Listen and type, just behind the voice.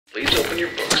Please open your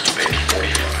books to page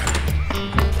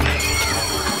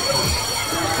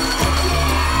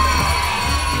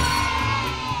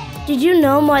 45. Did you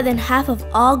know more than half of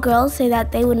all girls say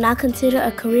that they would not consider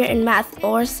a career in math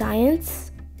or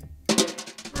science?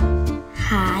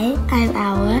 Hi, I'm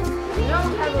Awa.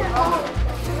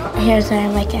 Here's what I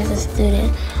like as a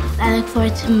student. I look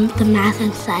forward to the math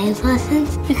and science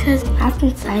lessons because math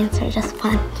and science are just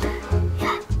fun.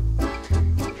 Yeah.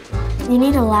 You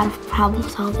need a lot of problem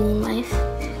solving in life.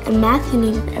 And math, you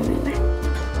need it everywhere.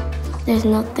 There's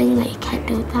nothing that you can't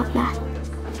do without math.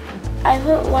 I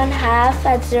put 1/2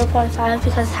 at 0.5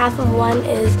 because half of 1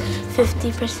 is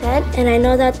 50%. And I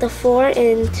know that the 4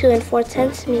 in 2 and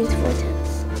 4/10 means 4/10.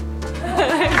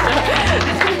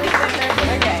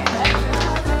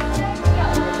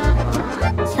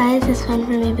 Science is fun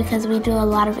for me because we do a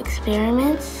lot of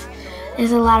experiments.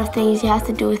 There's a lot of things you have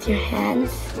to do with your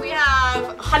hands. We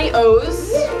have honey O's,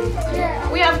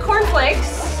 we have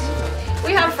cornflakes,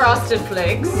 we have frosted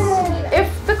flakes. If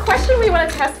the question we want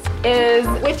to test is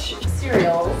which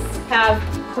cereals have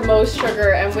the most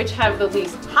sugar and which have the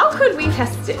least, how could we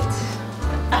test it?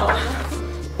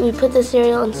 We put the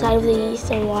cereal inside of the yeast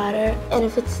and water, and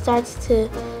if it starts to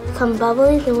become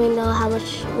bubbly, then we know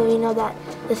that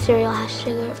the cereal has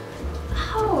sugar.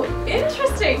 Oh,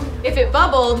 interesting. If it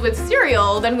bubbled with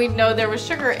cereal, then we'd know there was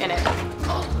sugar in it.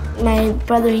 My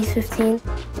brother, he's 15.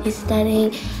 He's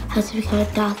studying how to become a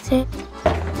doctor.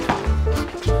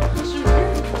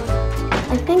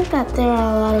 I think that there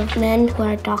are a lot of men who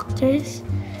are doctors,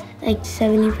 like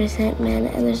 70% men,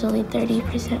 and there's only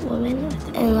 30% women.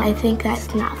 And I think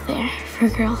that's not fair for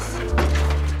girls.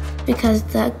 Because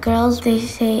the girls, they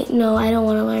say, no, I don't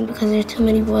want to learn because there are too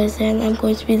many boys there and I'm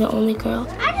going to be the only girl.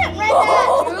 I didn't write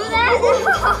that through that.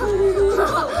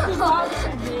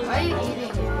 Why are you eating it?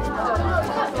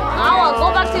 I'll go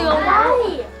back to the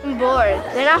world. I'm bored.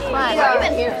 They're not fun. Why have you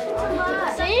been here?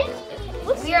 See?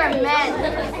 We are men.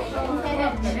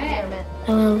 I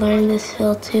want to learn this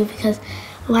field too because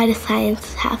why does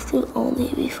science have to only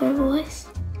be for boys?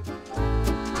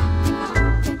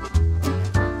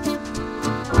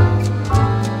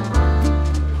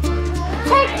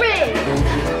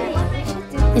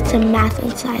 It's a math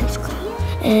and science club,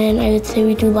 and I would say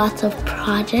we do lots of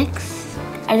projects.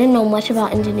 I didn't know much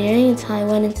about engineering until I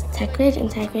went into tech grade, and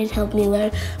tech grade helped me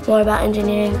learn more about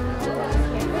engineering. 1,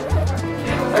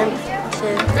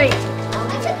 2, 3.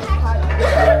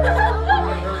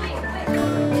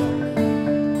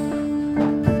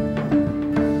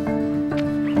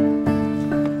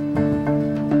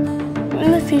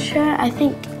 In the future, I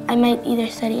think I might either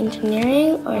study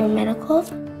engineering or medical.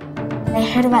 I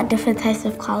heard about different types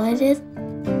of colleges.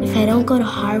 If I don't go to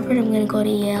Harvard, I'm going to go to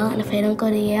Yale. And if I don't go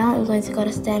to Yale, I'm going to go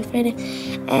to Stanford.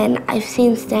 And I've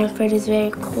seen Stanford is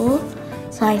very cool.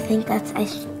 So I think I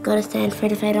should go to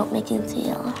Stanford if I don't make it to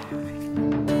Yale.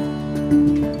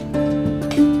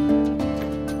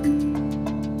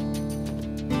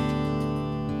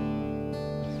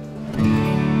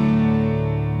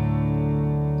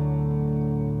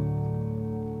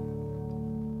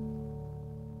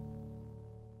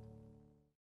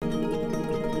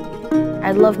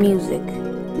 I love music.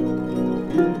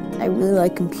 I really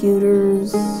like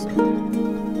computers.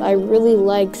 I really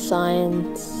like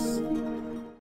science.